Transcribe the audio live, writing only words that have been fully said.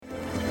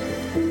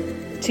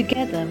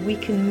Together we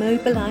can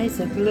mobilize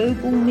a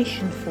global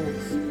mission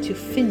force to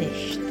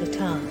finish the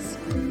task.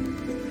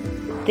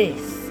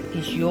 This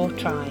is your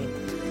tribe.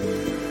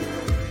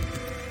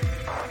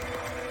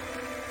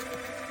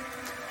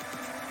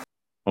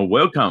 Well,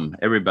 welcome,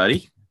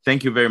 everybody.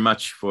 Thank you very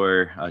much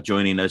for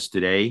joining us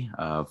today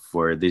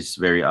for this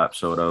very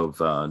episode of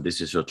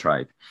This is Your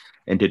Tribe.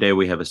 And today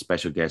we have a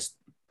special guest,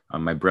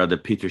 my brother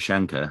Peter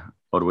Shankar,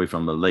 all the way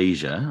from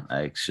Malaysia.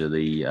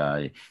 Actually,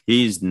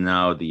 he's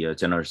now the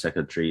General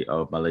Secretary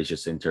of Malaysia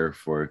Center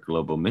for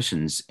Global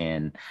Missions.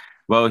 And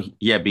well,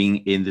 yeah, being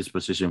in this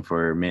position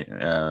for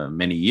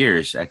many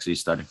years, actually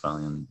starting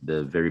from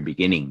the very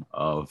beginning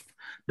of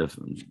the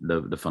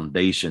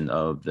foundation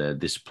of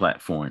this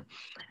platform.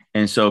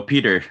 And so,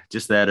 Peter,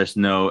 just let us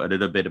know a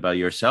little bit about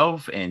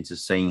yourself and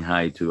just saying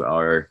hi to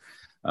our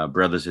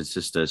brothers and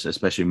sisters,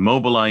 especially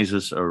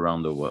mobilizers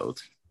around the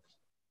world.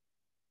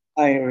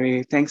 Hi,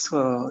 Ray. Thanks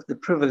for the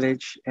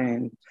privilege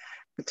and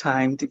the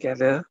time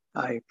together.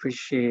 I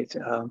appreciate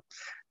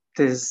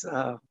this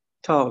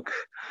talk.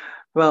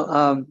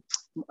 Well,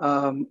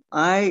 when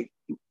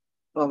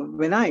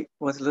I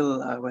was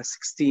little, I was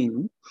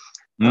 16.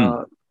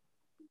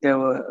 There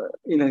were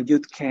in a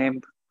youth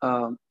camp.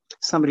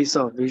 Somebody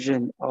saw a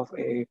vision of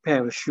a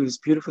pair of shoes,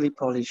 beautifully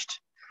polished,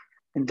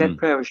 and that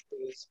pair of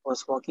shoes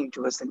was walking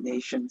towards the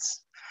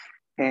nations.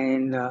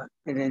 And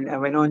then I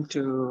went on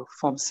to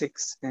Form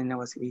 6 and I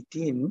was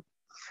 18.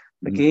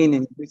 Again,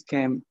 in youth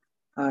camp,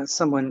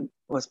 someone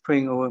was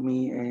praying over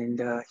me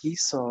and he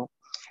saw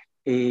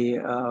a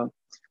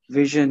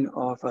vision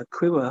of a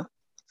quiver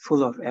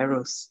full of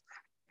arrows.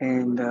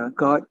 And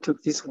God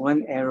took this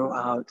one arrow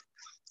out,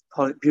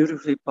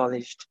 beautifully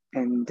polished,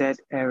 and that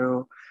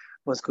arrow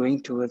was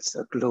going towards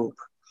a globe.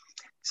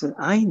 So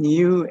I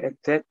knew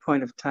at that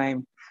point of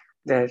time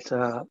that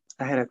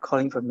I had a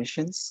calling for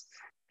missions.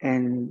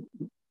 And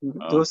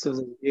those were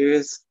the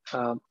years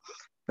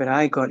when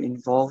I got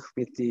involved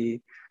with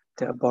the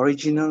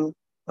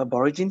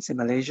Aborigines in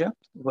Malaysia,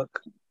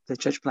 the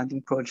church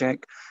planting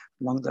project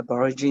among the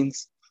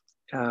Aborigines.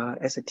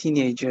 As a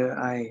teenager,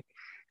 I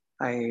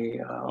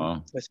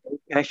was very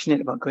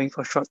passionate about going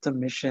for short-term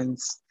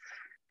missions,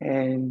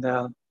 and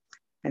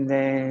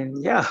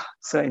then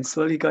and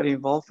slowly got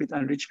involved with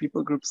unreached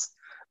people groups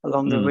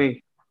along the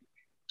way.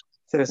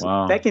 So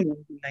back in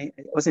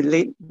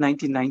late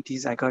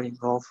 1990s, I got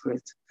involved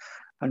with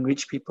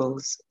unreached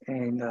peoples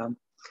and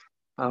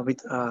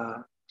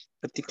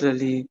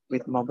particularly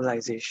with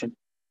mobilization.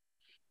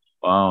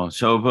 Wow.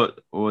 So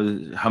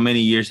how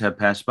many years have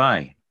passed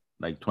by?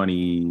 Like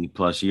 20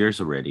 plus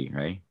years already,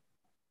 right?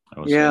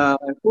 Yeah,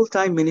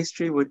 full-time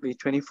ministry would be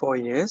 24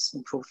 years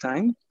in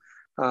full-time.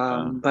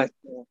 But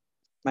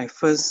my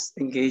first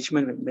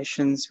engagement with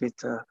missions with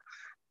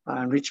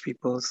unreached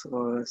peoples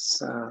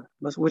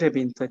would have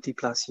been 30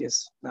 plus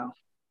years now.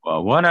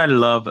 Well, what I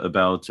love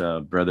about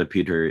Brother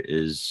Peter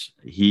is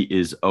he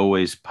is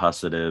always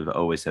positive,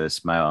 always has a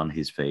smile on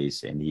his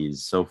face, and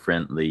he's so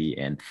friendly.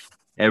 And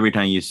every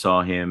time you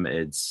saw him,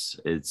 it's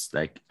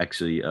like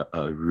actually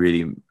a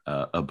really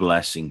a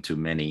blessing to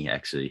many.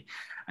 Actually,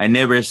 I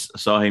never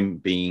saw him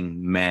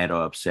being mad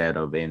or upset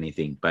of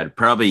anything, but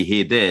probably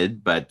he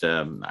did. But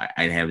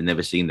I have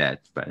never seen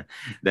that. But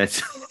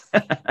that's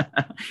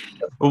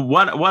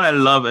what I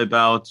love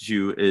about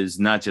you is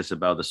not just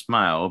about the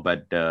smile,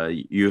 but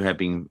you have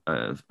been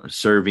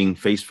serving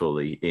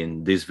faithfully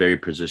in this very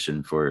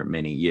position for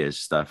many years,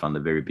 start from the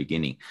very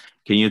beginning.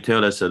 Can you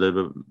tell us a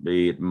little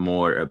bit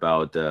more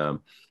about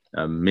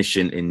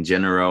mission in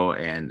general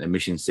and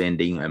mission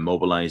sending and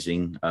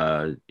mobilizing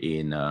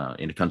in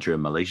the country of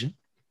Malaysia?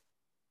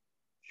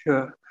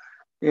 Sure.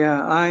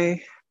 Yeah,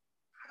 I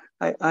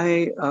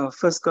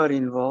first got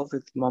involved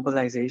with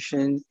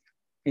mobilization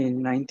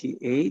in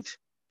 '98.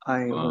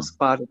 I was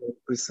part of a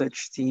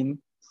research team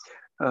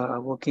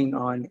working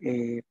on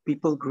a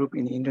people group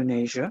in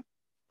Indonesia,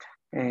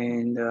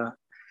 and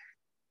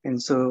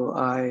so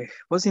I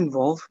was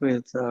involved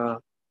with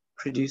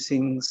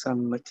producing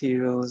some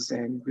materials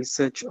and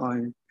research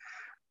on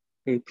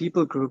a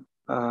people group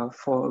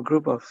for a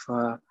group of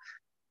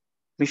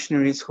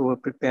missionaries who were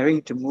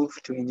preparing to move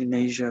to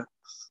Indonesia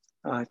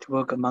to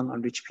work among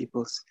unreached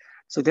peoples.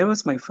 So that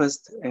was my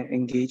first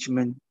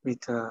engagement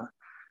with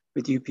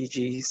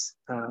UPGs.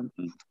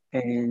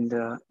 And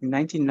in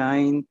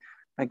 '99,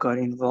 I got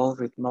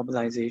involved with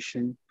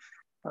mobilization,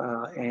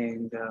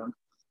 and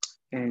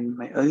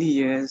my early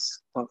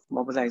years of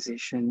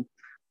mobilization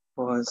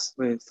was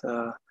with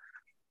the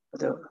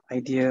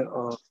idea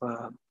of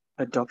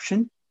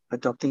adopting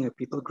a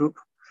people group.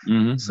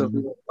 So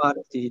we were part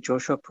of the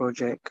Joshua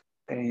Project,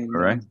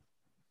 and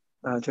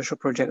Joshua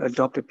Project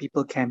Adopt a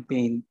People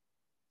campaign.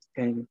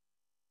 And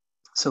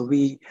so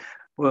we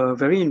were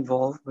very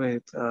involved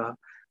with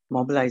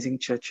mobilizing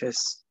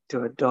churches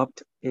to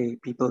adopt a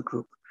people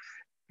group.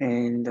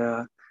 And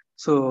the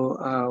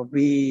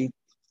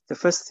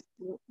first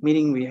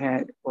meeting we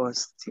had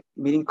was a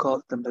meeting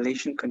called the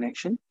Malaysian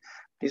Connection.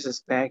 This was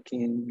back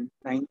in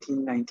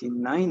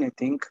 1999, I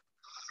think.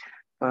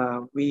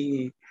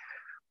 We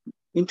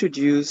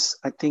introduced,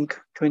 I think,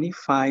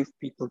 25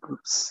 people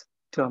groups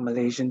to our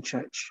Malaysian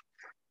church.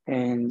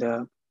 And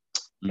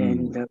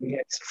we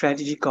had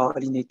strategy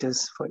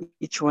coordinators for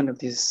each one of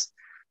these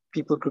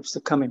people groups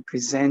to come and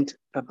present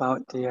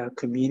about their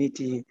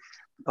community,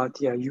 about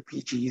their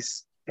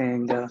UPGs,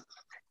 and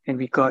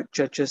we got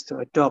churches to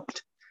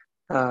adopt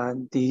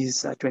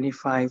these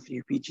 25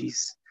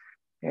 UPGs.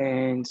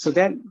 And so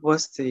that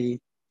was the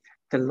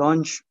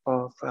launch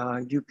of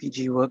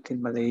UPG work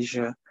in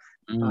Malaysia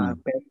back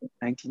in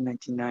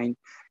 1999.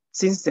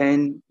 Since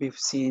then, we've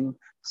seen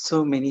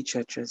so many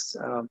churches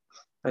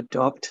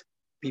adopt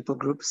people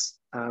groups.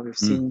 We've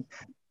seen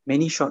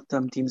many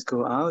short-term teams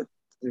go out.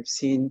 We've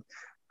seen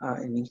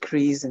an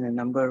increase in the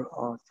number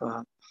of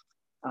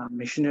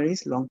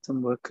missionaries,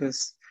 long-term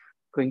workers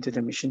going to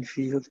the mission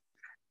field.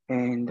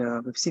 And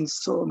we've seen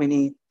so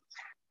many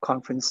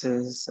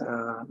conferences,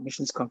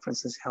 missions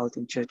conferences held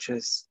in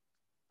churches.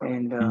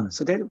 And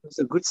so that was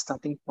a good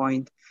starting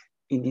point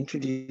in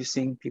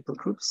introducing people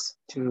groups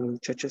to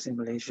churches in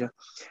Malaysia.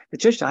 The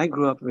church I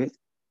grew up with,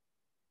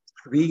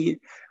 we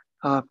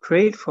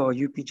prayed for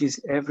UPGs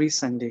every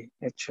Sunday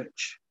at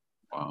church.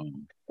 Wow.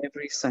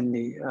 Every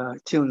Sunday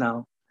till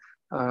now.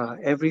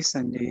 Every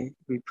Sunday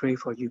we pray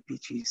for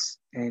UPGs.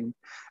 And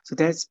so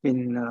that's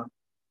been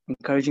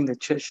encouraging the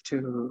church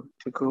to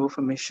go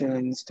for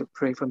missions, to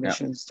pray for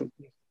missions,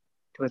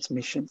 towards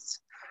missions.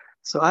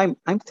 So I'm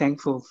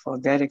thankful for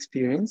that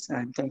experience.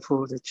 I'm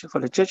thankful for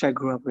the church I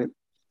grew up with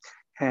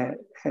had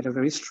a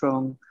very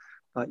strong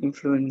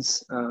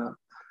influence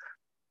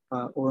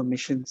over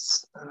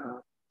missions,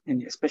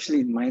 and especially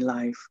in my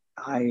life,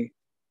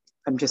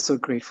 I'm just so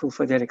grateful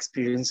for that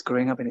experience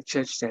growing up in a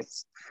church that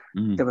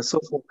was so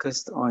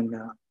focused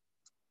on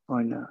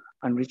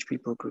unreached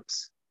people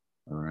groups.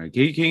 All right.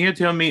 Can you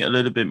tell me a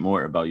little bit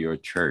more about your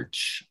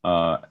church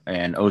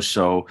and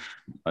also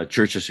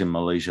churches in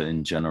Malaysia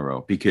in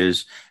general?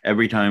 Because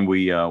every time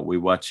we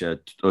watch a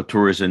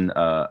tourism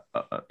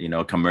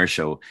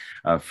commercial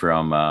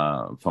from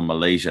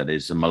Malaysia,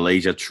 there's a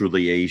Malaysia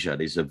truly Asia.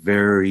 There's a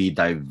very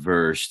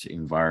diverse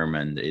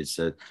environment. It's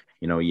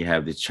you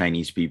have the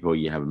Chinese people,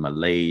 you have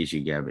Malays,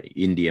 you have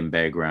Indian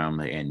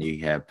background, and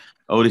you have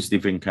all these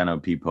different kind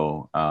of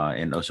people,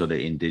 and also the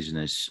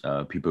indigenous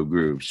people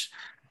groups.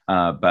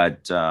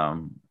 But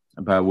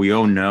we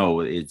all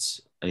know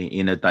it's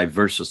in a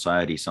diverse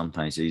society.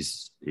 Sometimes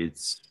it's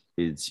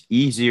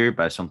easier,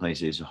 but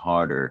sometimes it's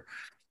harder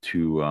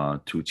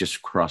to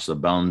just cross the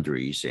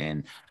boundaries.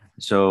 And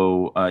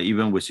so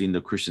even within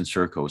the Christian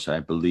circles,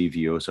 I believe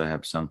you also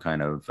have some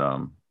kind of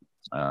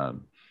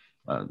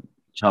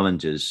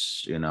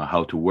challenges,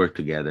 how to work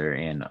together,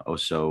 and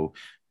also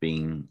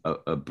being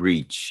a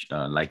breach,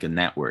 like a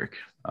network.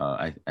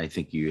 I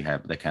think you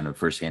have that kind of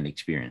firsthand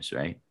experience,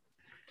 right?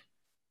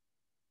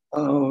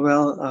 Oh,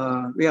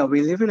 well,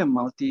 we live in a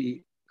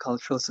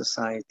multicultural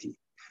society.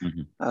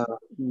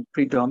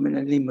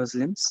 Predominantly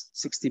Muslims,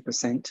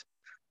 60%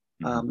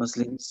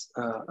 Muslims,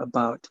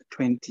 about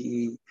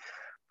 22%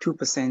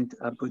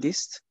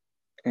 Buddhist,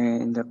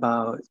 and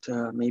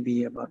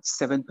maybe about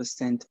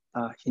 7%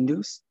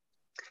 Hindus.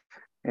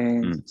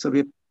 And so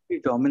we're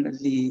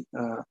predominantly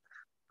a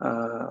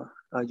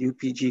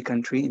UPG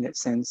country in that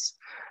sense.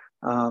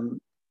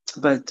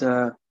 But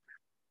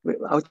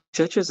our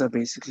churches are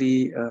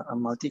basically a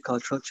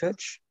multicultural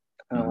church,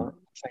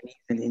 Chinese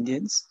and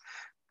Indians.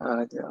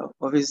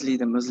 Obviously,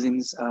 the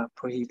Muslims are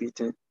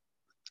prohibited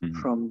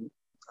from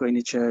going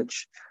to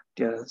church.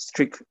 There are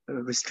strict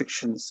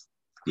restrictions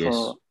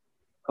for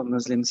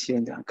Muslims here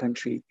in our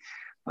country.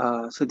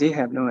 So they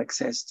have no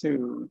access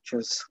to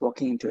just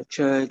walking into a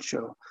church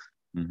or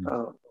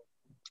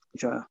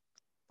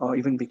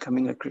even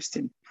becoming a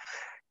Christian,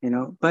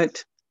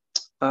 But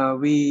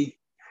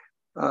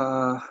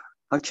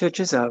our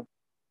churches are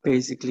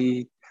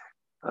basically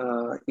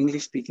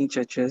English-speaking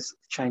churches,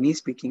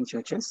 Chinese-speaking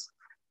churches,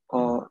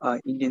 or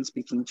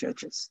Indian-speaking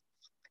churches.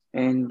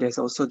 And there's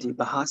also the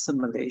Bahasa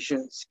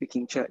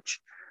Malaysia-speaking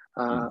church.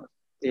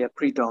 They are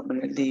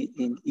predominantly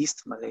in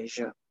East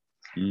Malaysia.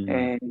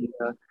 And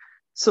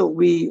so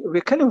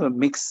we're kind of a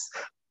mixed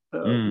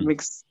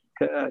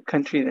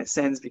country in a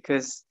sense,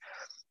 because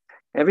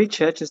every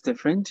church is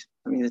different.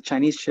 I mean, the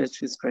Chinese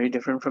church is very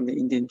different from the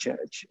Indian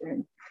church,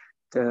 and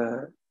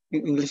the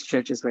English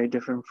church is very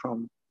different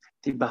from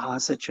the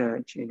Bahasa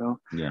church,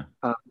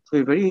 So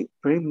we're very,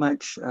 very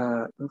much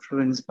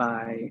influenced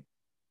by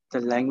the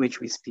language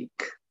we speak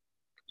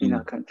in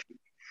our country.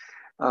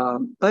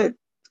 But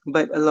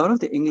a lot of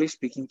the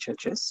English-speaking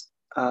churches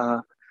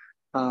are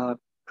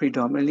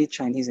predominantly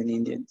Chinese and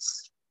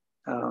Indians.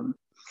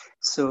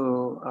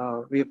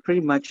 So we're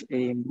pretty much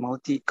a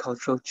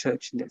multicultural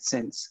church in that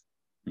sense.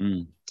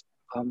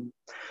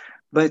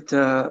 But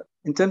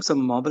in terms of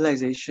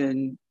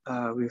mobilization,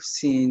 we've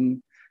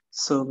seen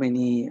so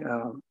many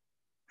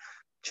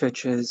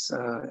churches,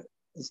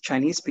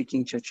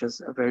 Chinese-speaking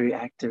churches are very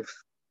active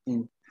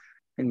in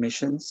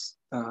missions.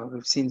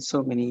 We've seen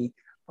so many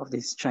of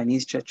these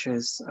Chinese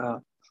churches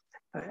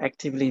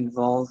actively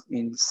involved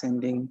in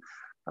sending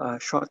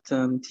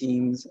short-term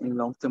teams and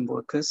long-term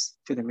workers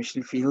to the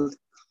mission field.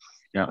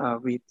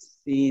 We've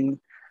seen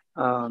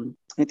I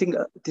think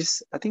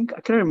I think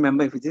I can't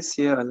remember if it's this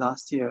year or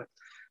last year.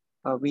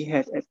 We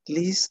had at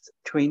least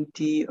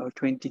 20 or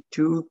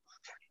 22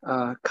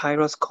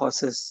 Kairos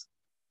courses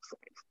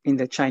in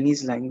the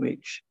Chinese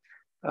language.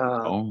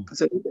 So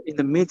in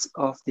the midst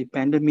of the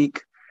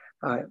pandemic,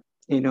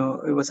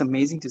 it was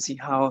amazing to see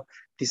how,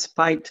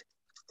 despite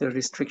the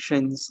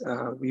restrictions,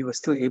 we were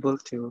still able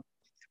to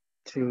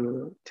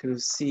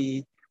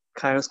see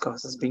Kairos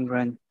courses being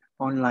run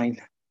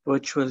online,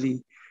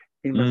 virtually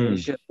in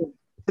Malaysia. So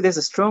there's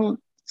a strong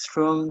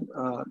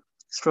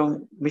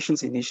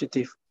missions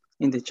initiative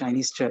in the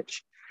Chinese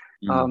church.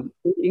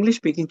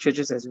 English-speaking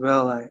churches as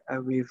well.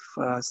 We've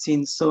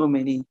seen so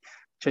many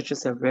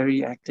churches are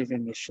very active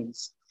in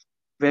missions,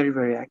 very,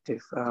 very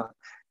active.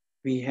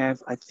 We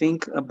have, I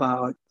think,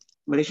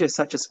 Malaysia is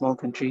such a small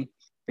country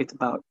with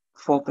about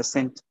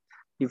 4%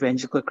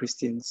 evangelical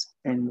Christians,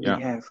 and we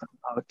have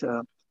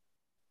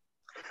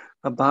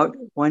about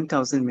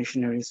 1,000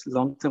 missionaries,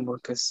 long-term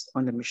workers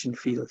on the mission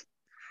field.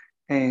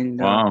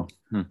 And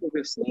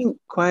we've seen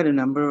quite a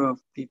number of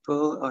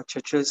people or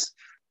churches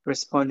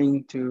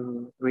responding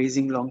to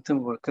raising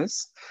long-term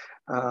workers.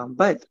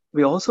 But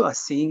we also are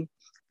seeing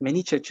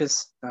many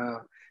churches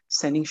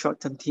sending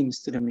short-term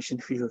teams to the mission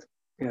field.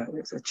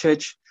 There's a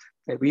church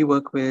that we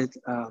work with.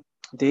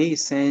 They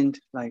send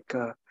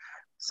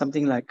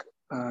something like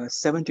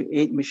 7 to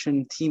 8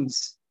 mission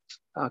teams,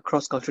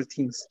 cross-cultural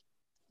teams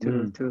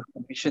to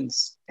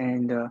missions.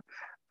 And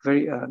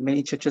very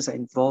many churches are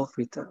involved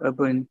with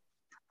urban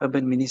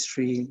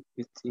ministry,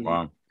 with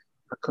the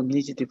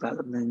community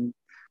development.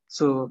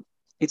 So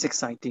it's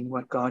exciting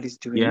what God is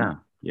doing.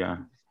 Yeah.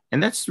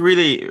 And that's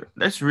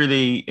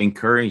really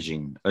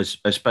encouraging,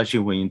 especially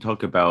when you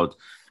talk about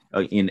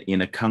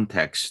in a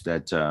context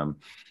that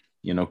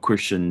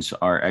Christians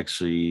are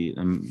actually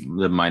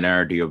the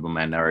minority of the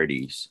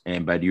minorities,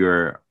 but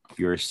you're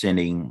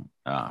sending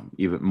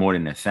even more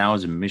than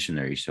 1,000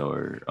 missionaries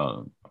or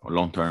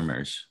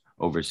long-termers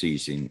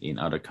overseas in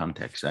other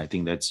contexts. I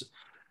think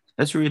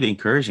that's really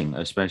encouraging,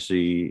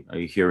 especially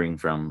hearing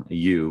from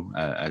you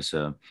as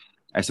a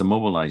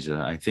mobilizer.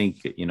 I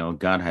think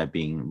God had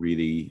been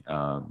really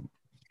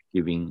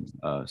giving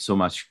so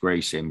much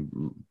grace and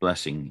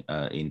blessing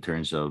in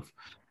terms of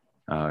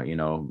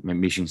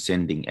mission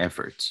sending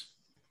efforts.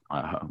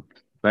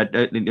 But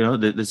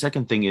the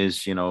second thing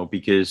is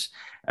because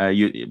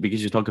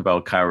you talk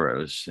about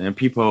Kairos, and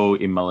people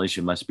in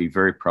Malaysia must be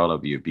very proud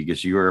of you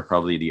because you are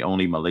probably the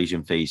only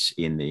Malaysian face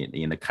in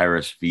the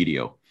Kairos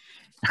video.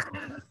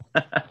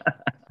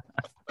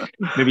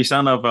 Maybe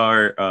some of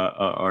our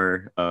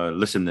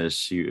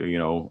listeners,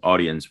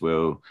 audience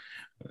will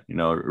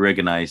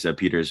recognize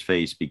Peter's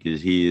face because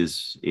he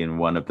is in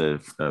one of the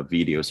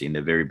videos in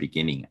the very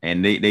beginning,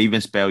 and they even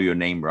spell your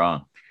name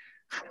wrong.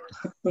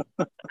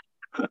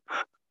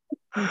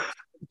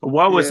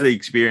 What was the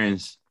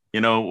experience?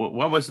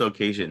 What was the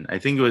occasion? I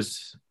think it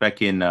was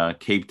back in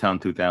Cape Town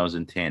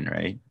 2010,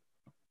 right?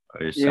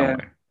 Or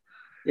somewhere.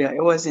 Yeah,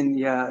 it was in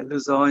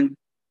Luzon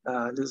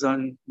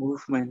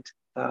movement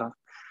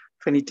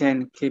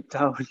 2010 Cape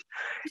Town.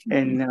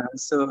 And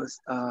so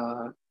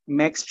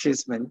Max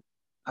Chisman,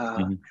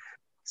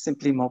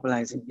 Simply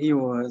Mobilizing, he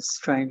was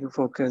trying to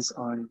focus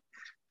on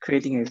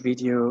creating a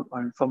video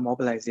for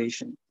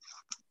mobilization.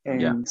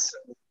 And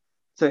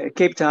so at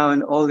Cape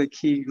Town, all the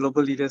key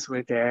global leaders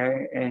were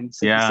there. And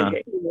so he said,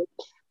 hey,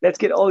 let's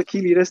get all the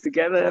key leaders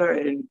together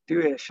and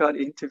do a short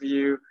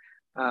interview.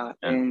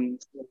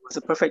 And it was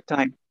a perfect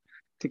time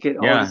to get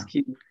all these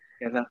key leaders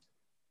together.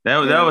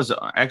 That was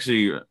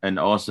actually an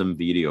awesome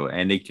video,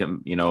 and it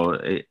can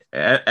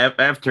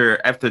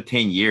after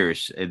 10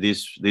 years,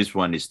 this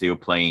one is still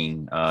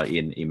playing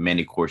in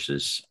many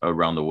courses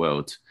around the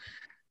world.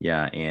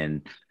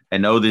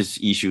 And all these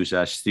issues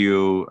are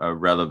still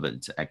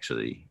relevant.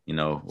 Actually,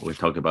 we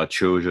talk about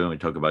children, we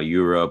talk about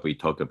Europe, we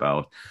talk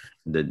about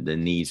the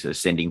needs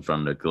ascending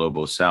from the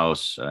global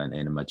south and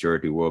the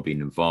majority world being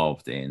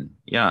involved, and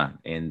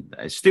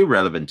it's still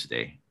relevant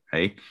today,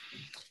 right?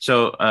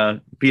 So,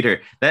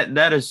 Peter,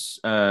 that is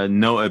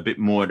know a bit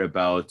more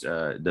about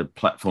the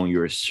platform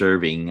you're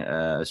serving,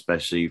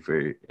 especially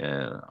for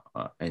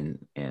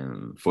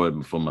and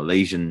for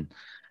Malaysian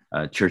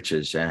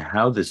churches, and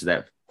how does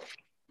that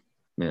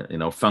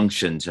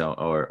functions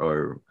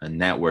or a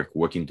network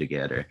working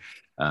together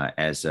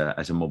as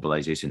a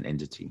mobilization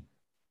entity?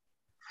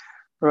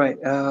 Right.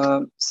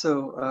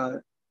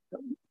 So,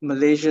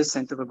 Malaysia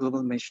Center for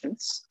Global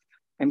Missions.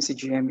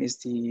 MCGM is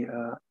the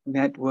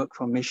network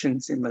for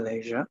missions in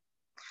Malaysia.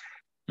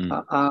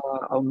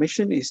 Our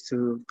mission is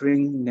to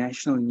bring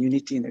national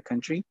unity in the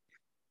country,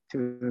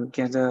 to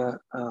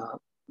gather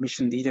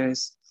mission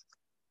leaders,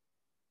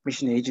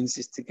 mission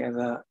agencies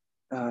together,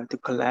 to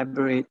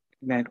collaborate,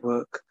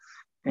 network,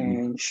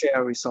 and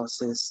share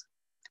resources.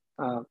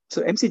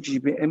 So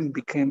MCGM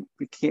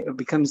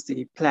becomes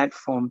the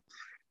platform,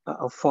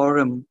 a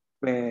forum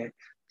where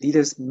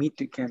leaders meet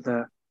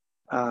together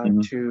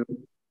to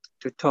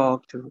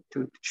talk, to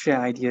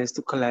share ideas,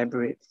 to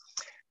collaborate.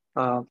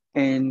 So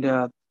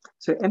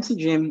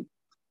MCGM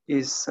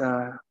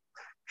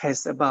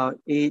has about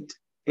 8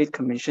 8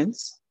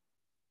 commissions.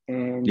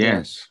 And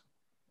Yes.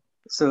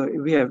 so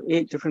we have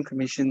 8 different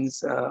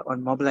commissions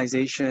on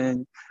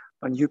mobilization,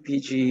 on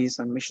UPGs,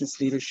 on missions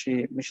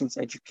leadership, missions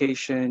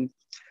education,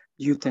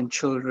 youth and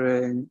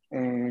children,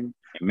 and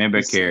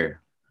Member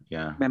care.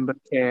 Yeah. member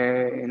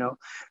care.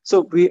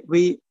 So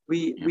we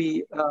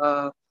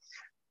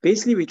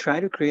basically we try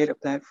to create a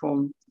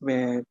platform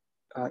where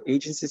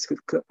agencies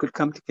could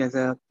come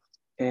together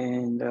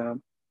and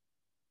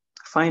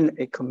find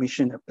a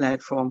commission, a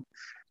platform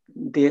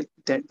that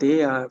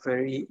they are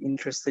very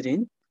interested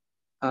in,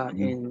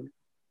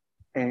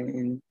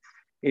 in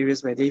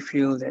areas where they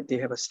feel that they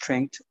have a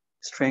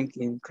strength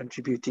in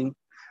contributing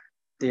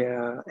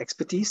their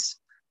expertise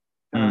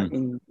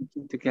in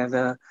working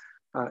together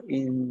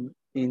in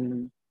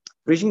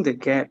bridging the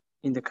gap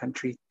in the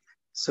country.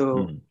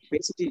 So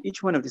basically,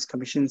 each one of these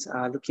commissions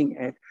are looking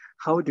at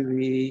how do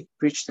we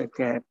bridge the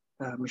gap,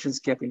 missions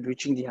gap in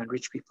reaching the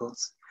unreached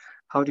peoples.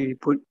 How do we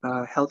put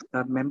health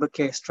member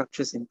care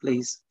structures in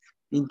place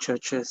in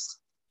churches?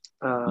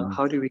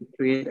 How do we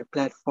create a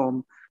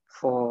platform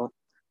for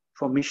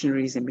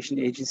missionaries and mission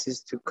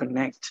agencies to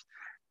connect,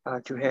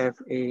 to have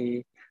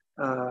to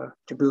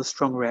build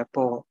strong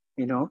rapport,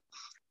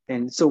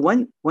 And so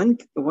one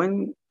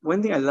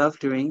thing I love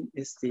doing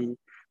is the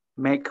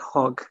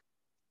MacHog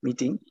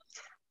meeting.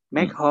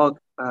 MacHog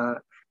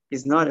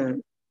is not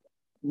a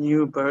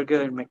new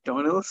burger in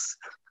McDonald's.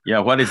 Yeah,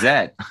 what is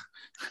that?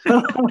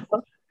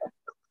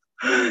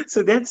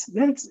 So that's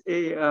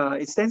a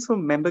it stands for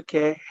Member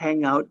Care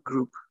Hangout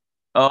Group.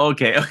 Oh,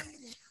 okay.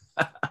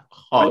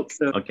 Hog. Right,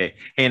 so, okay,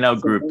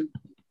 hangout group.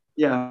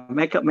 Yeah,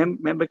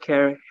 Member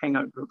Care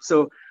Hangout Group.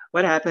 So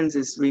what happens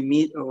is we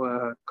meet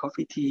over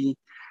coffee tea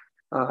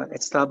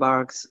at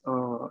Starbucks,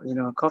 or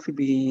Coffee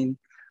Bean,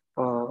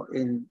 or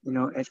in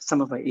at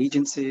some of our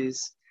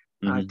agencies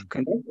to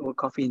connect over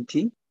coffee and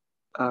tea,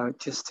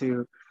 just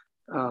to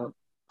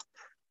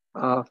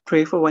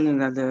pray for one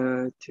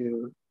another,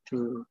 to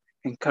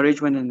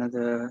encourage one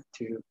another,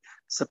 to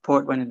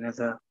support one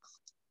another.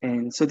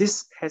 And so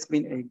this has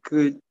been a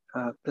good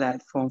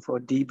platform for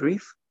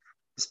debrief,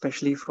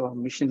 especially for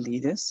mission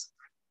leaders,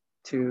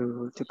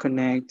 to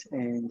connect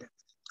and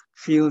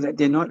feel that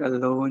they're not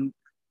alone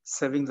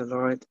serving the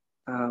Lord.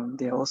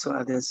 There are also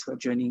others who are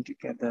journeying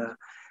together,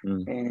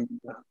 and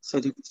so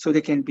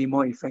they can be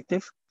more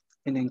effective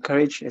and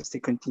encouraged as they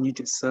continue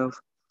to serve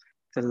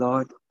the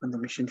Lord on the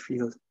mission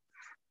field.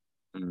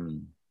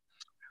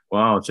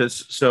 Wow!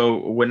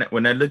 So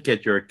when I look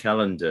at your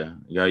calendar,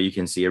 you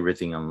can see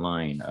everything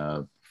online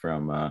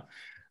from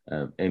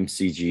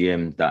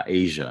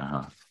mcgm.asia,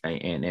 huh?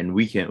 And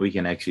we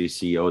can actually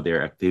see all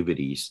their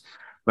activities.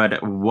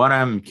 But what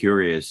I'm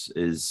curious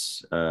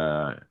is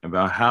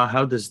about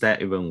how does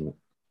that even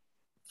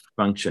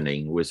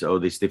functioning with all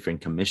these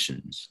different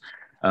commissions?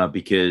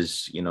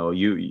 Because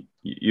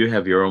you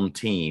have your own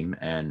team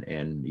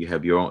and you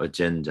have your own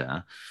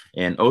agenda,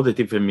 and all the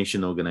different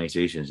mission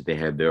organizations, they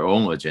have their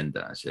own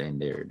agendas,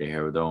 and they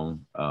have their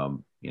own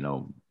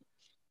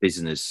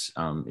business,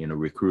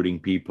 recruiting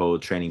people,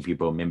 training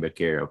people, member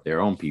care of their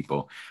own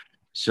people.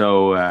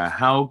 So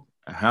how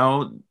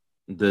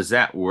does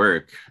that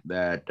work,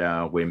 that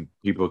when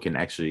people can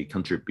actually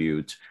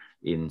contribute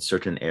in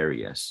certain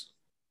areas,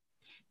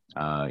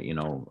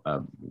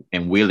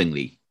 and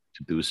willingly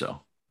to do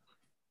so?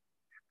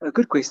 A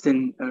good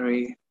question,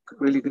 Ray.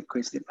 Really good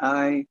question.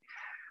 I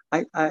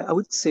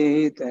would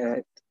say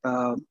that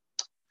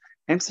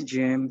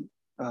MCGM,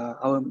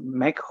 our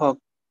MacHog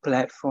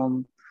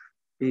platform,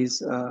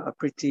 is a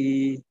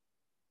pretty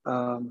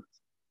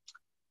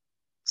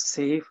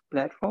safe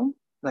platform.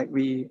 Like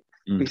we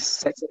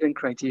set certain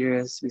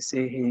criteria. We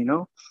say, hey,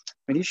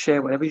 when you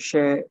share, whatever you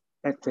share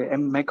at the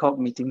MacHog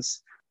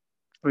meetings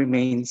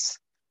remains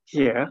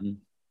here,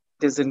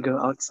 doesn't go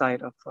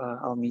outside of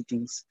our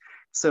meetings.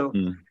 So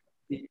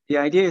the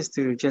idea is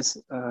to just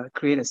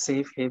create a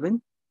safe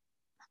haven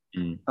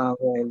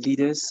where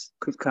leaders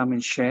could come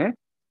and share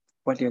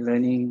what they're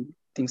learning,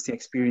 things they're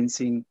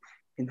experiencing,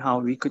 and how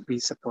we could be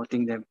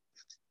supporting them.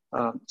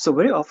 So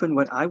very often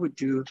what I would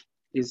do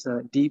is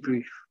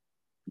debrief.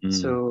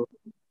 So,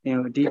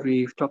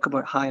 debrief, talk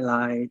about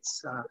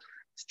highlights,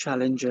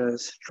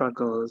 challenges,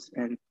 struggles,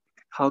 and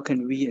how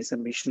can we as a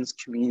missions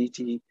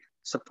community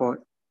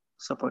support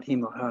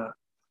him or her.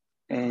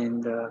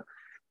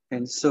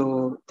 And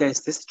so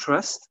there's this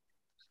trust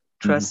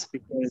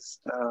because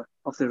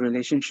of the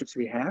relationships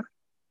we have.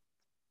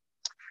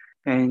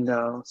 And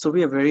so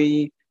we are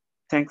very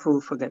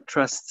thankful for that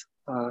trust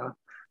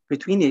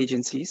between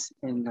agencies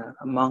and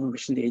among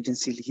mission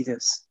agency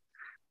leaders.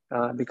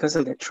 Because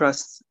of that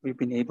trust, we've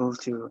been able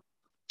to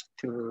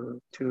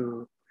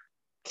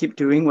keep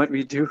doing what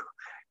we do,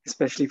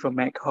 especially for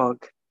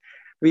MacHog.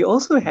 We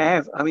also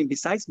have,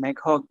 besides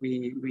MacHog,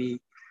 we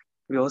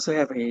also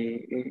have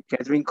a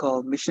gathering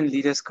called Mission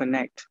Leaders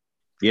Connect.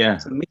 Yeah.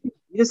 So Mission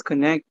Leaders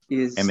Connect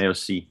is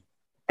MLC.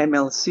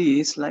 MLC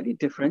is slightly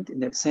different in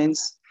that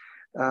sense.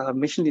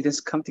 Mission leaders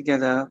come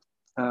together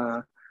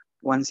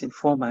once in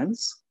 4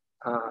 months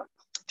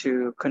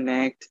to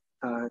connect,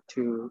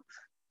 to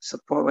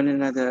support one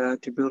another,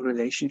 to build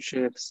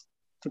relationships,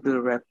 to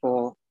build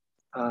rapport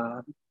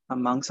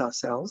amongst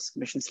ourselves,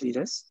 missions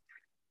leaders.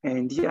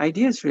 And the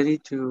idea is really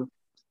to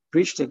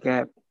bridge the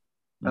gap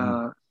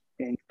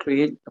and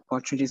create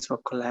opportunities for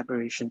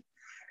collaboration.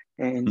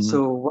 And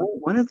so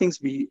one of the things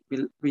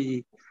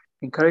we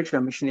encourage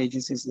our mission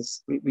agencies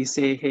is we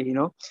say, hey,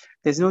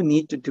 there's no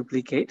need to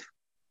duplicate.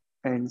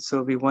 And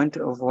so we want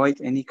to avoid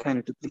any kind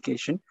of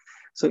duplication.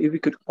 So if we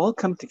could all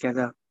come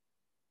together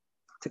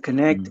to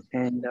connect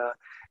and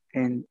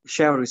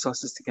share our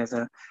resources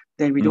together,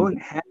 then we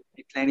don't have to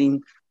be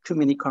planning too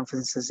many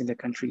conferences in the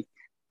country.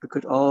 We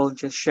could all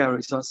just share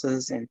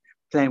resources and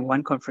plan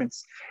one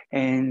conference.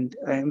 And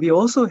we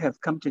also have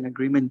come to an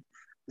agreement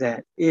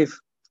that if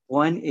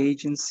one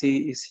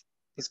agency is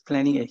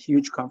planning a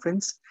huge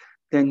conference,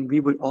 then we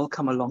would all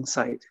come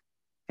alongside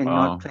and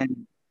not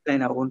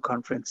plan our own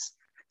conference.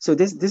 So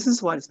this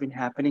is what has been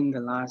happening the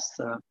last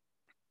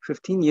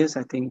 15 years,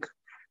 I think.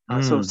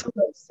 So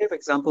say, for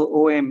example,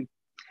 OM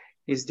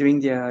is doing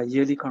their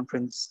yearly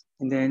conference,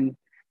 and then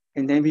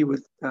we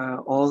would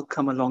all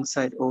come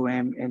alongside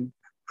OM and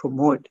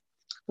promote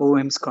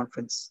OM's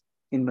conference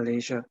in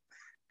Malaysia,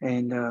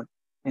 and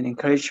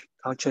encourage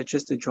our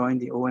churches to join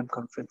the OM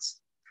conference.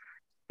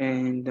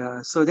 And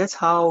so that's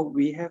how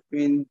we have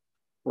been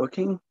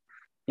working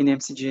in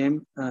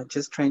MCGM,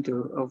 just trying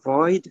to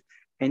avoid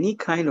any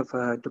kind of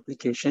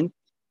duplication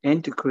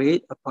and to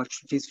create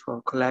opportunities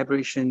for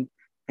collaboration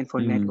and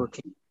for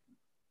networking.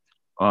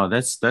 Oh,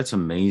 that's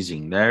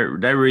amazing.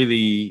 That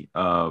really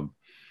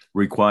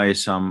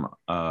requires some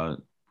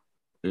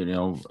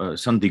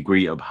some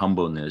degree of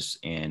humbleness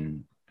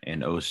and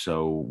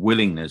also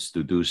willingness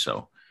to do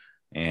so,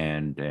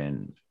 and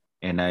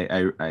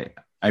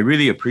I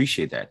really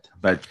appreciate that.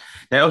 But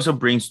that also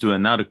brings to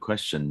another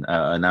question,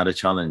 another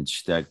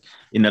challenge, that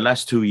in the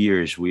last 2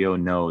 years, we all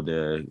know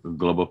the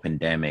global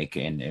pandemic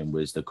and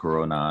with the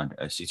corona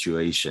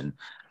situation.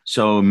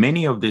 So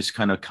many of these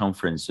kind of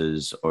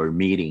conferences or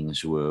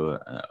meetings will,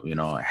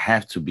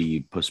 have to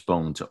be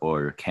postponed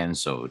or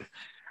canceled.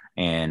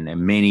 And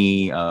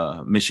many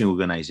mission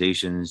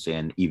organizations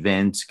and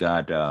events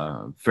got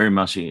very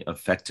much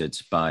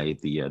affected by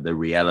the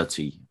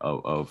reality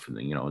of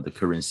the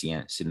current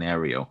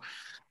scenario.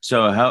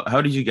 So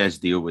how did you guys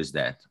deal with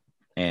that?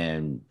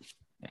 And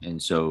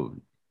so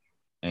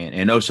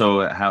and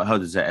also how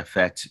does that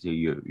affect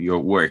your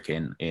work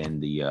and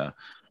the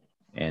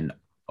and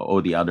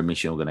all the other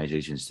mission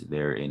organizations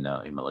there in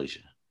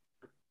Malaysia?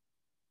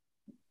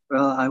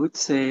 Well, I would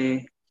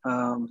say,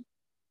 well,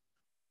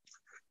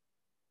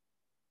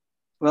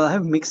 I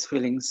have mixed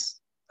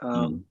feelings.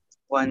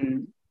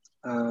 One,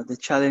 the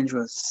challenge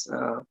was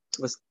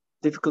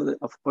difficult.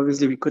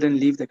 Obviously, we couldn't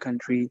leave the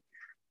country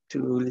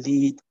to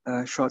lead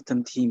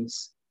short-term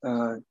teams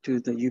to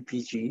the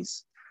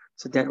UPGs.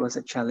 So that was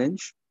a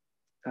challenge.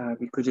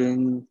 We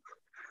couldn't,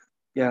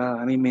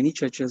 many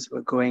churches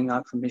were going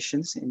out for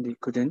missions and they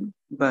couldn't.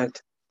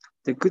 But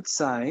the good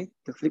side,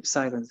 the flip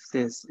side of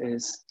this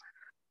is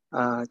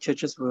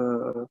churches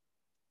were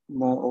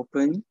more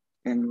open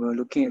and were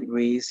looking at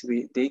ways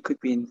they could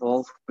be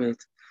involved with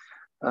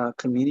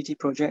community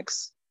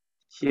projects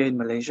here in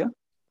Malaysia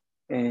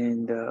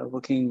and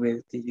working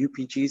with the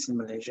UPGs in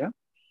Malaysia.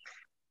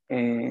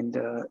 And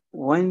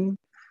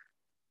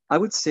I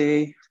would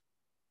say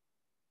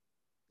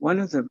one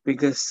of the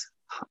biggest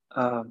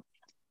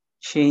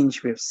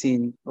change we've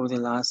seen over the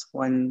last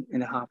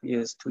 1.5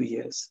 years, 2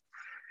 years,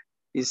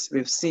 is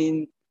we've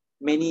seen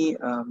many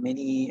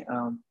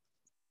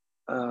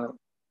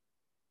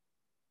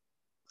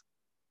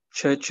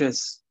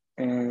churches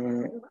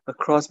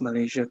across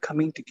Malaysia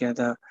coming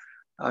together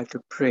to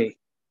pray.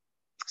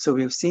 So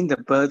we've seen the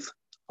birth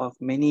of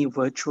many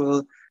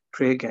virtual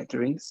prayer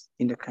gatherings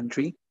in the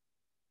country,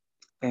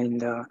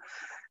 and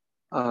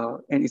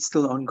it's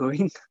still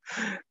ongoing.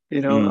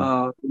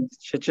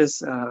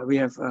 Churches, we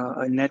have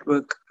a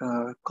network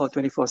called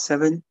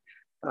 24/7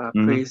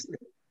 Praise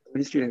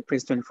Ministry that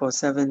prays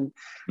 24/7.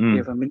 We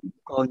have a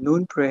ministry called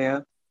Noon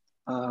Prayer,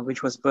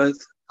 which was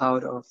birthed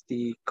out of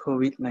the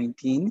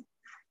COVID-19.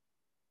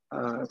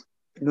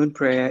 Noon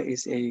Prayer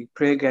is a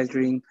prayer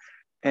gathering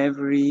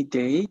every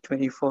day,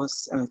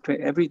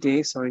 every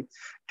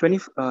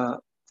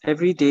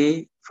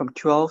day from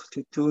 12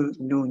 to 2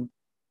 noon.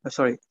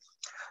 Sorry,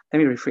 let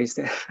me rephrase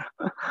that.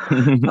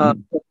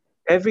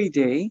 Every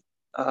day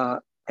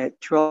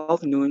at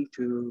 12 noon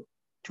to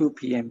 2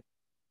 p.m.,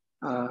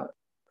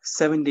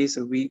 7 days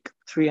a week,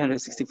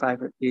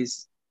 365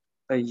 days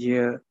a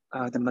year,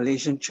 the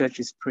Malaysian church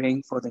is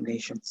praying for the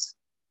nations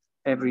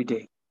every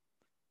day.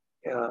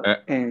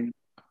 And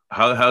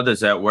how does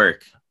that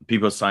work?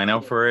 People sign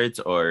up for it,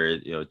 or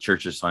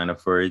churches sign up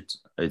for it?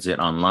 Is it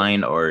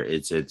online, or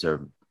is it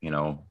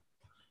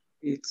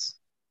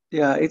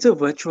It's a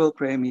virtual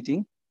prayer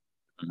meeting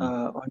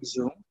on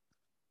Zoom,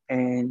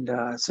 and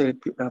so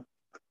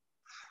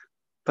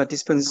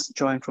participants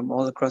join from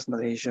all across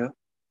Malaysia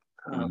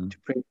to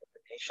pray for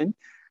the nation.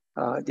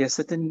 There are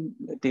certain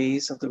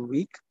days of the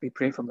week we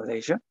pray for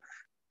Malaysia.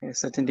 There are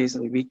certain days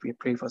of the week we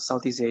pray for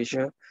Southeast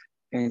Asia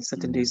And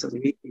certain days of the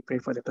week, we pray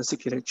for the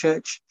persecuted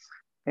church.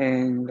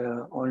 And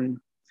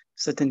on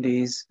certain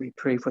days, we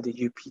pray for the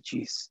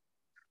UPGs.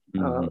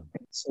 And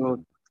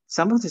so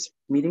some of these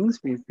meetings,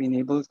 we've been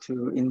able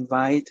to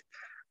invite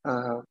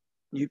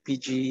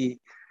UPG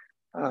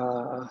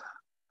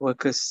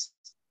workers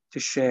to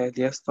share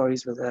their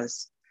stories with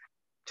us,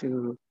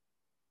 to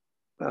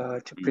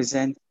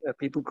present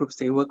people groups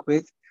they work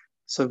with,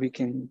 so we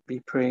can be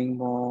praying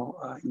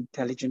more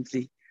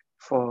intelligently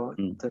for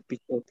the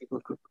people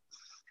group.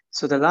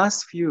 So the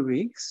last few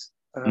weeks,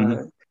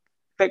 in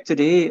fact,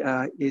 today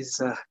is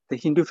the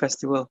Hindu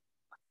festival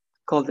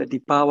called the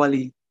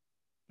Deepavali,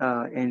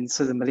 and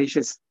so the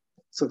Malaysians.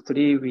 So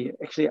today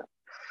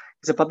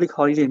it's a public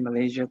holiday in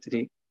Malaysia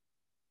today,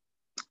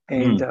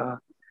 and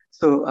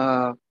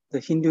so the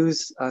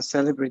Hindus are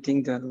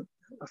celebrating the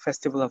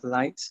Festival of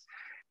Lights.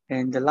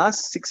 And the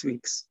last 6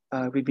 weeks,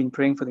 we've been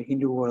praying for the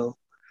Hindu world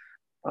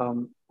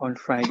on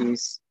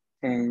Fridays.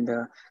 And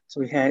so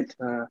we had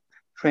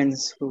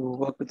friends who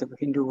work with the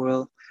Hindu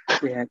world.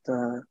 We had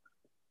Dr.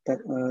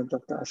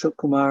 Ashok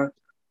Kumar,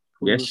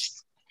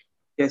 who's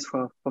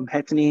from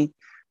Hackney,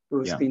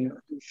 who's been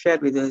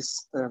shared with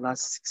us the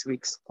last 6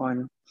 weeks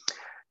on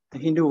the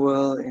Hindu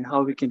world and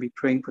how we can be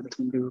praying for the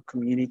Hindu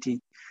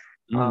community.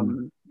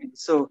 And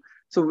so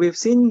we've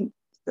seen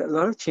a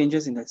lot of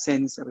changes in that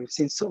sense. We've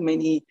seen so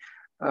many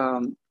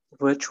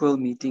virtual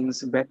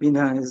meetings,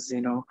 webinars.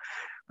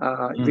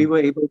 We were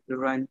able to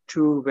run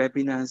 2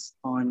 webinars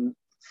on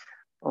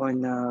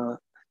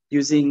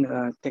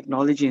using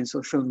technology and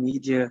social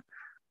media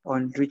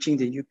on reaching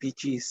the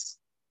UPGs,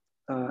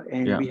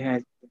 and we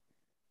had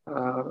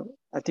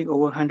I think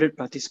over 100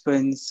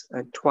 participants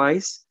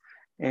twice,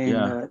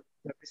 and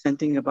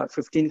representing about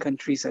 15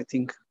 countries, I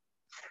think,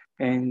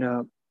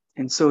 and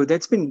so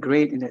that's been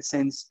great in that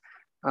sense.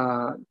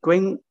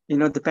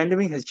 The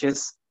pandemic has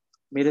just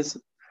made us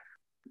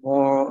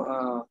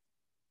more.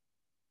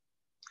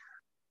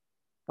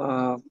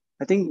 I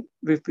think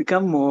we've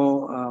become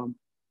more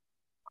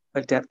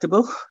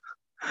adaptable,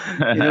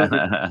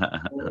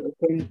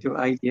 open to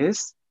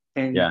ideas.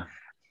 And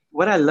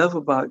what I love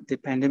about the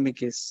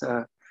pandemic is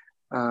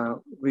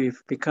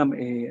we've become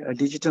a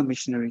digital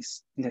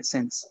missionaries in that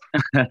sense.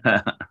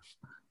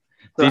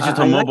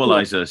 Digital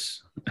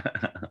mobilizers.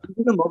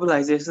 Digital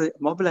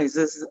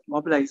mobilizers,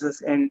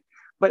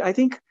 but I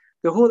think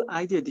the whole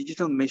idea of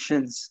digital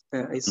missions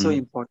is so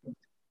important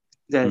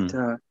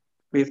that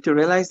we have to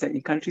realize that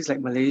in countries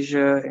like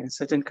Malaysia and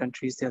certain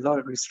countries, there are a lot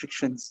of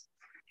restrictions.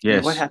 Yes.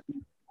 And what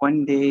happens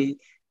one day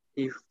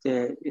if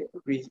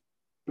we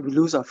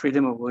lose our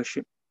freedom of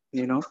worship,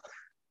 and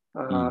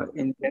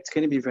that's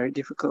going to be very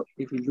difficult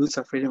if we lose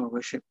our freedom of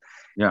worship.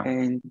 Yeah.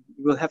 And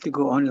we'll have to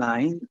go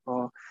online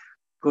or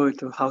go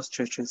to house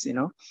churches,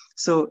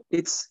 So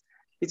it's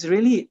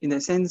really, in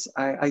a sense,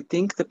 I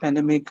think the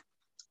pandemic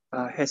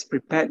has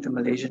prepared the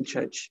Malaysian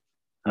church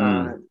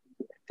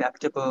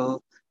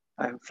adaptable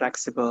and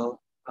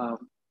flexible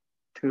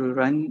to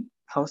run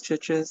house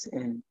churches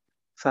and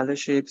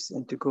fellowships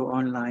and to go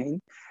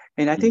online.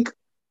 And I think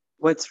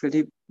what's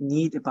really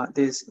neat about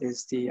this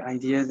is the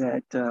idea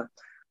that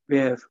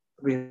we're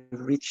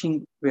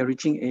reaching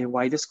a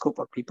wider scope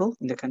of people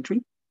in the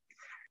country,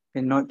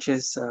 and not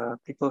just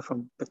people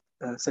from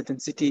certain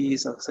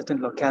cities or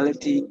certain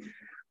locality,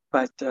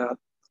 but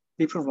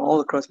people from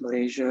all across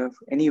Malaysia,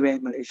 anywhere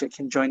in Malaysia,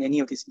 can join any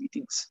of these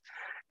meetings.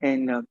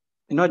 And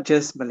not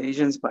just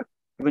Malaysians, but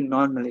even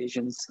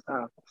non-Malaysians.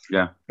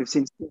 We've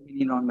seen so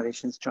many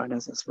non-Malaysians join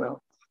us as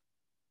well.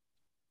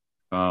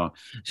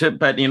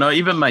 But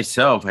even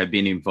myself, I've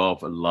been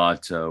involved a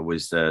lot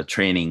with the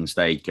trainings.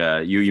 Like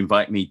you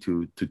invite me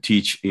to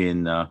teach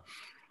in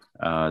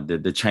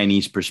the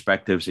Chinese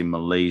perspectives in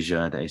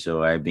Malaysia.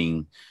 So I've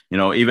been,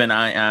 even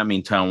I am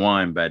in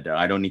Taiwan, but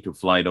I don't need to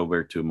fly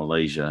over to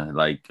Malaysia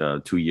like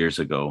 2 years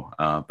ago.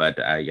 But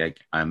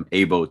I'm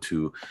able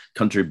to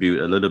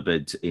contribute a little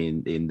bit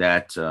in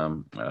that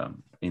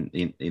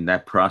in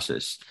that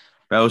process.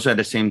 But also at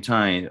the same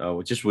time,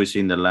 just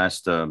within the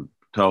last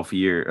 12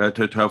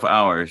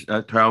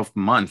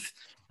 months,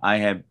 I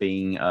have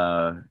been,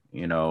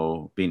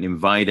 been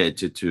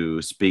invited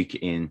to speak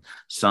in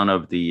some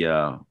of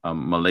the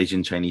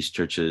Malaysian Chinese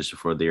churches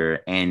for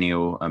their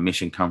annual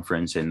mission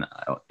conference and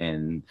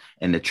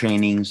the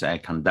trainings I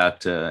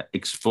conduct,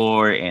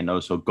 explore, and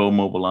also go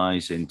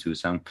mobilize into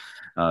some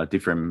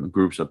different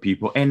groups of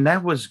people, and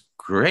that was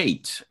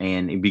great.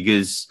 And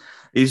because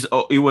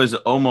it was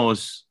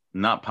almost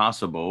not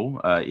possible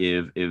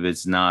if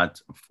it's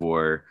not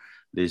for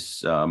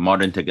this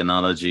modern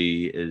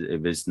technology,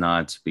 if it's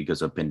not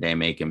because of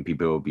pandemic, and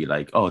people will be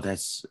like, oh,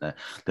 that's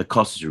the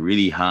cost is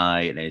really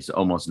high, and it's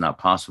almost not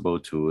possible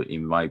to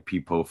invite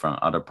people from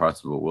other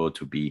parts of the world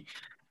to be,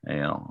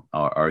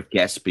 our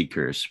guest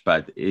speakers.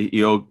 But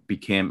it all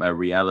became a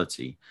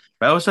reality.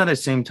 But also at the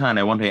same time,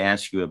 I want to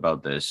ask you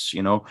about this.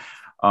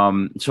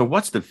 So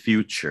what's the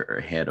future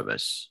ahead of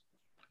us?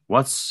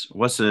 What's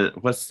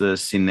the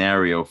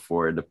scenario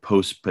for the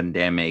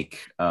post-pandemic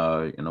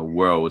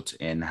world,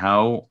 and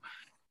how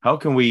how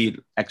can we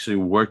actually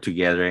work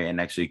together and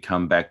actually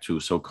come back to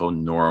so-called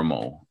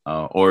normal?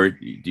 Or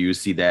do you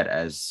see that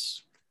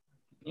as,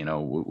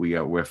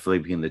 we're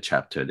flipping the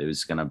chapter?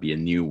 There's gonna be a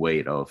new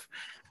way of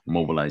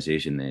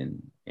mobilization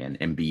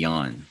and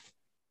beyond.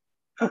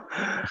 Well,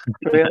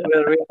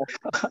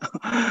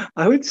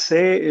 I would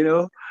say,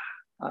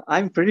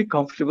 I'm pretty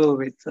comfortable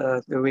with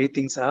the way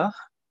things are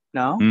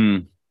now.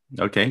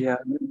 Okay. Yeah,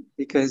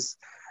 because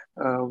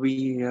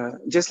we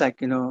just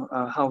like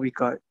how we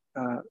got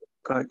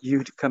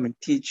you to come and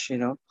teach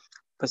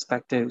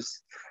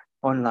perspectives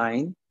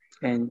online,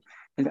 and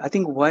I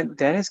think what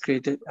that has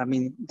created, I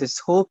mean, this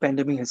whole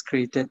pandemic has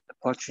created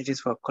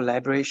opportunities for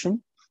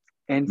collaboration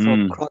and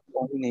for cross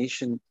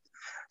pollination.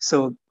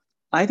 So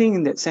I think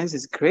in that sense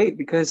it's great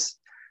because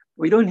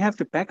we don't have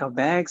to pack our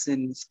bags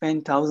and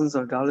spend thousands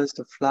of dollars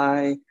to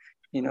fly,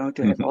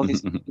 to have all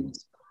these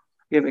meetings.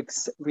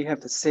 We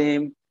have the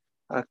same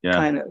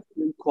kind of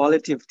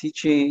quality of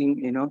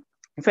teaching,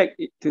 In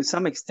fact, to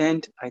some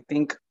extent, I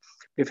think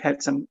we've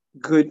had some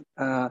good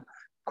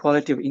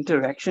quality of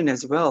interaction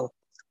as well,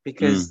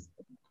 because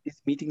these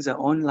meetings are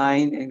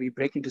online and we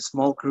break into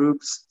small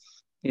groups,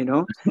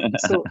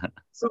 So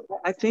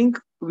I think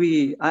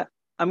I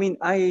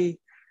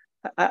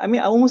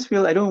almost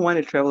feel I don't want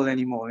to travel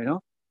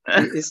anymore,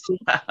 It's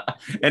just,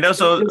 and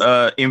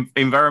also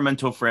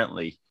environmental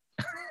friendly.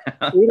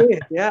 It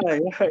is, yeah.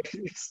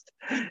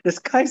 The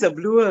skies are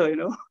bluer,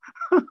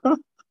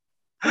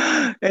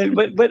 and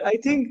but I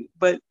think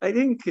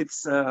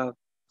it's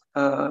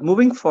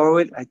moving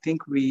forward. I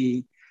think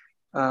we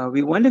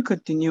want to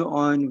continue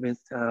on with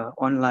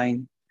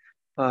online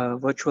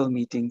virtual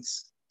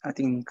meetings. I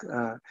think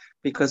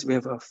because we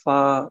have a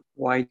far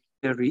wider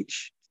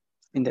reach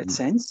in that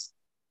sense,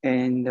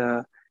 and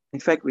in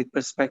fact, with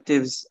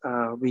perspectives,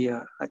 I'm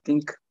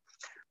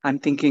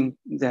thinking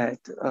that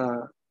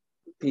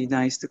be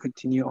nice to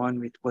continue on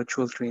with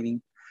virtual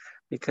training,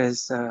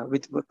 because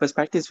with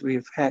perspectives,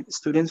 we've had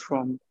students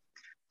from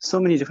so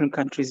many different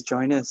countries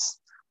join us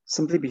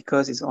simply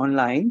because it's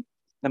online,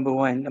 number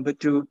one. Number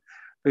two,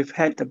 we've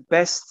had the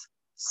best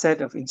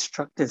set of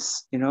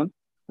instructors,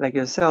 like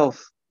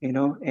yourself,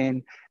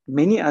 and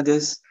many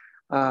others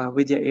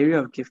with their area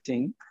of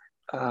gifting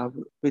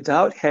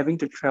without having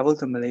to travel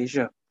to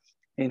Malaysia,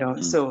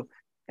 So,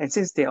 and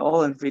since they're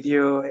all on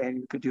video and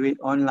we could do it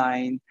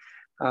online,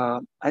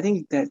 I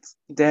think that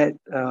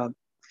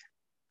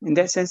in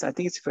that sense, I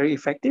think it's very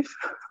effective.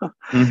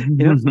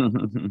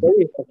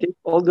 Very effective.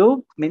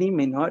 Although many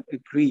may not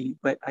agree,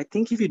 but I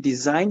think if you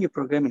design your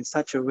program in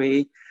such a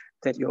way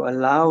that you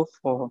allow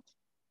for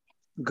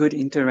good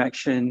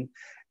interaction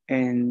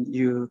and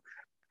you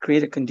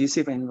create a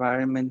conducive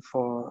environment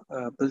for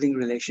building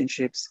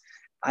relationships,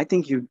 I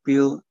think you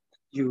can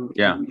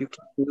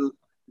build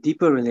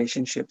deeper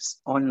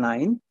relationships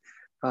online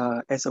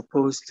as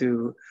opposed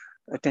to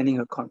attending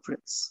a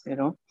conference,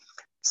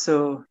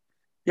 So,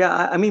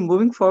 yeah, I mean,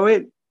 moving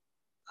forward,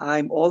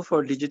 I'm all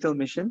for digital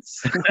missions.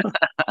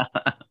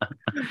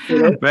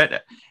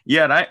 But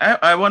yeah,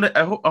 I want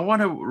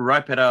to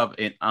wrap it up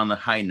on a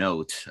high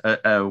note.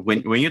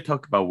 When you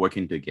talk about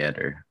working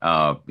together,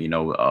 all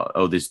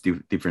these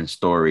different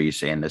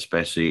stories, and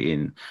especially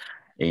in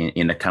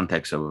the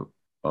context of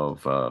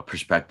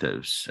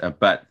perspectives.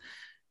 But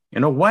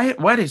why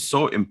it is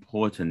so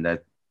important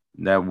that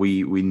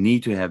we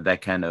need to have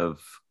that kind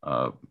of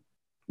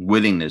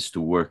willingness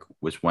to work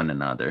with one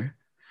another,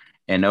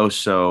 and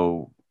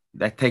also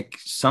that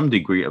takes some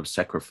degree of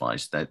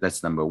sacrifice.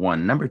 That's number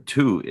one. Number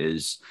two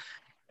is,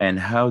 and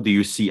how do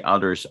you see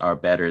others are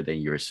better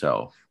than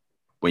yourself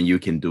when you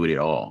can do it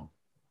all?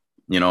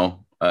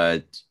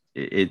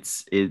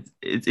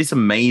 It's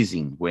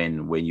amazing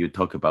when you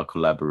talk about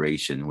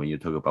collaboration, when you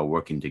talk about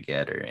working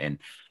together,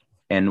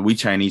 and we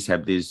Chinese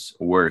have this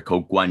word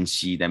called 关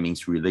系, that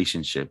means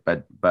relationship.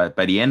 But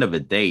by the end of the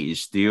day,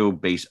 it's still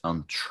based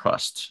on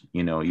trust.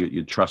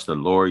 You trust the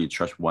Lord, you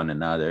trust one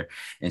another.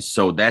 And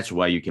so that's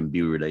why you can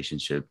build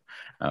relationship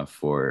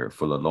for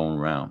the long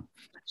run.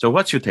 So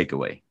what's your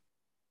takeaway?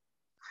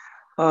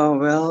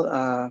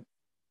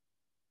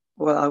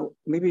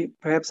 Maybe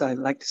perhaps I'd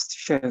like to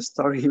share a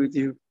story with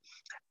you.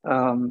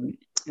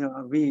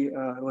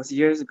 It was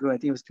years ago, I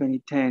think it was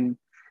 2010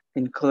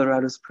 in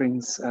Colorado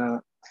Springs.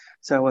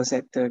 So I was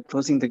at the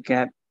Closing the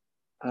Gap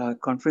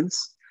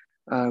conference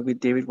with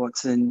David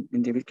Watson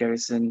and David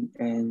Garrison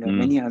and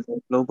many other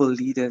global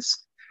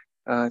leaders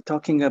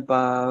talking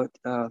about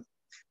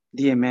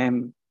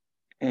DMM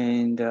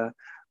and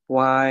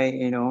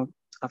why,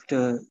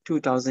 after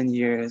 2,000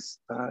 years,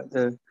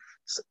 the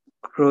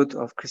growth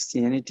of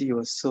Christianity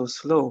was so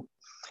slow.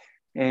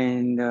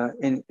 And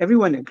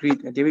everyone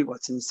agreed. David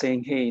Watson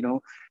saying, hey,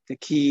 the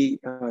key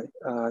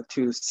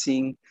to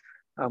seeing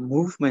a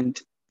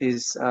movement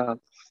is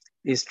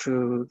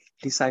through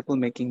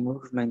disciple-making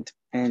movement,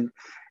 and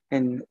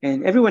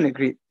everyone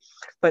agreed.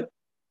 But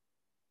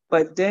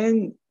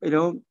then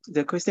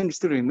the question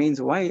still remains: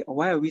 why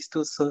are we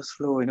still so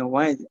slow?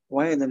 Why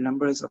are the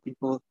numbers of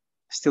people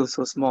still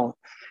so small?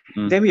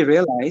 Then we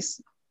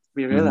realized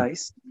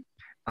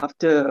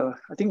after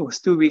I think it was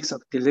 2 weeks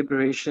of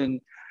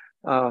deliberation,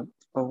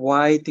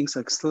 why things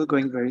are still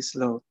going very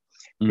slow.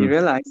 We Mm.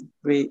 realized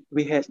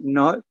we had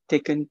not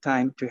taken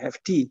time to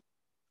have tea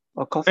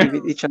or coffee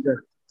with each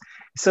other.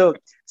 So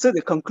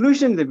the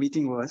conclusion of the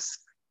meeting was,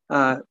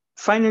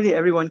 finally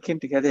everyone came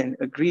together and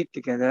agreed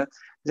together,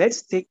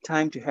 let's take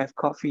time to have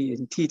coffee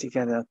and tea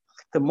together.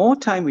 The more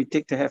time we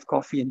take to have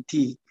coffee and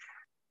tea,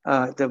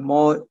 the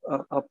more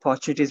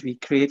opportunities we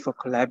create for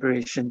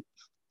collaboration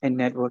and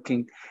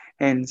networking.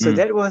 And so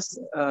that was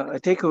a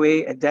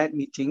takeaway at that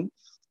meeting.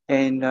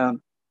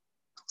 And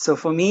so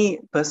for me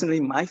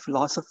personally, my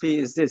philosophy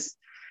is this,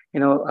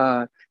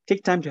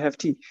 take time to have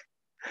tea.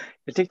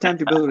 Take time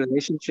to build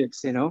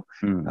relationships,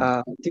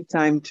 take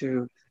time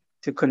to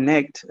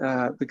connect,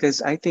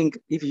 because I think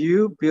if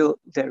you build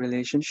that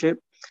relationship,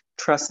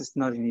 trust is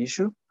not an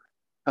issue.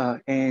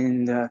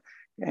 And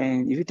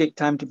if you take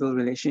time to build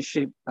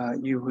relationship,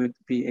 you would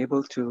be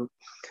able to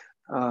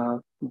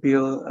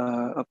build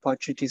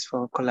opportunities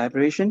for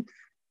collaboration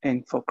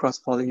and for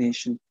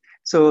cross-pollination.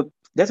 So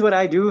that's what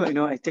I do.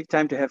 I take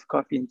time to have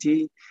coffee and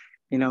tea,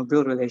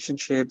 build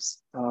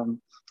relationships.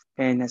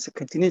 And as I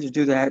continue to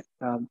do that,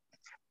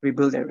 we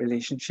build that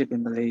relationship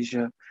in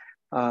Malaysia.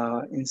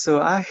 And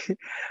so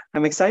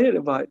I'm excited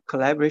about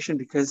collaboration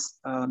because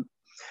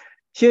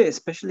here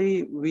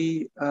especially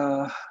we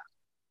are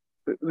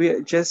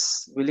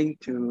just willing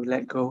to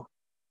let go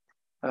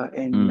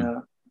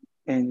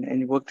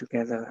and work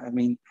together. I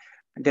mean,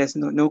 there's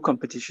no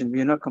competition.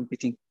 We are not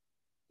competing.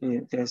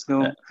 There's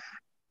no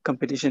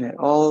competition at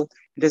all.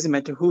 It doesn't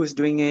matter who is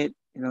doing it.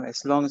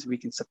 As long as we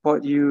can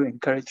support you,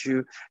 encourage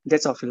you,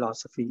 that's our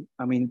philosophy.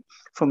 I mean,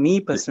 for me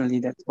personally,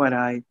 that's what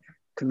I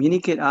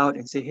communicate out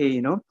and say,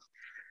 hey,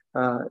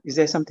 is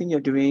there something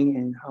you're doing,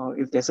 and how,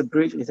 if there's a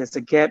bridge, if there's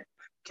a gap,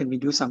 can we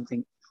do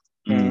something?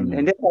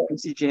 And that's how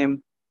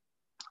MCGM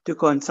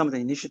took on some of the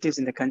initiatives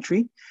in the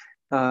country.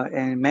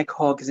 And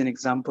MacHawk is an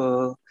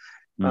example.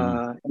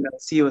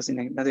 MLC was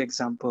another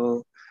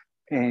example,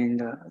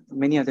 and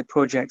many other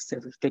projects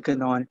that we've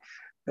taken on.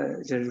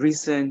 The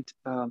recent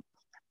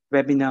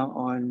webinar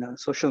on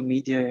social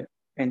media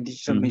and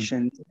digital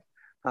missions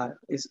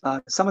is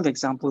some of the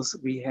examples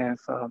we have,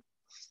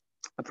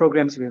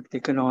 programs we have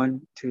taken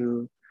on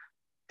to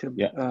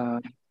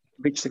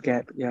bridge the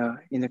gap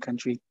in the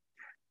country.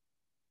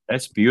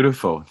 That's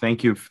beautiful.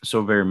 Thank you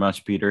so very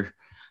much, Peter.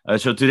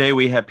 So today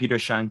we have Peter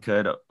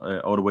Shankat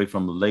all the way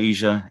from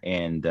Malaysia,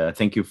 and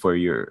thank you for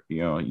your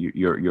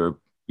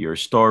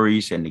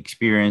stories and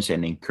experience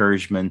and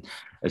encouragement,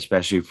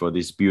 especially for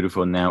this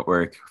beautiful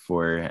network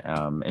for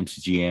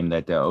MCGM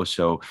that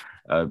also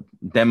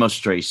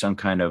demonstrates some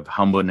kind of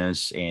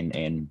humbleness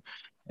and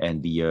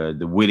the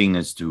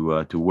willingness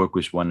to work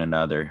with one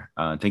another.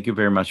 Thank you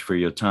very much for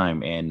your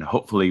time, and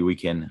hopefully we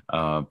can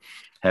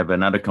have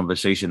another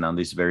conversation on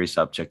this very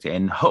subject,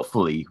 and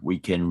hopefully we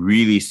can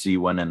really see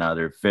one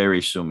another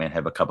very soon and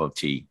have a cup of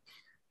tea.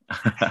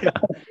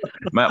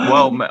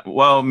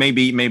 well,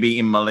 maybe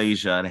in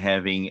Malaysia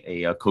having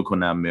a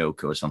coconut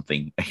milk or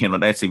something.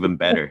 That's even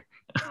better.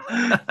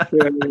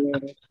 Sure.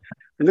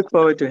 I look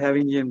forward to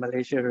having you in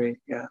Malaysia, Ray.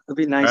 Yeah, it'll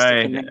be nice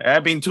to connect.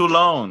 I've been too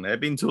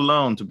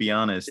long, to be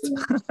honest.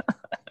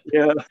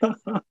 Yeah.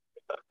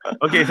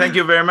 Okay, thank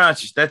you very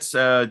much. Let's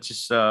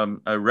just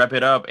wrap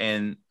it up,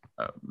 and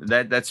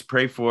let's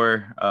pray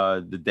for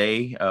the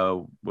day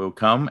will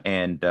come,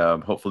 and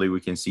hopefully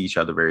we can see each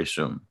other very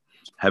soon.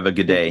 Have a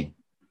good day.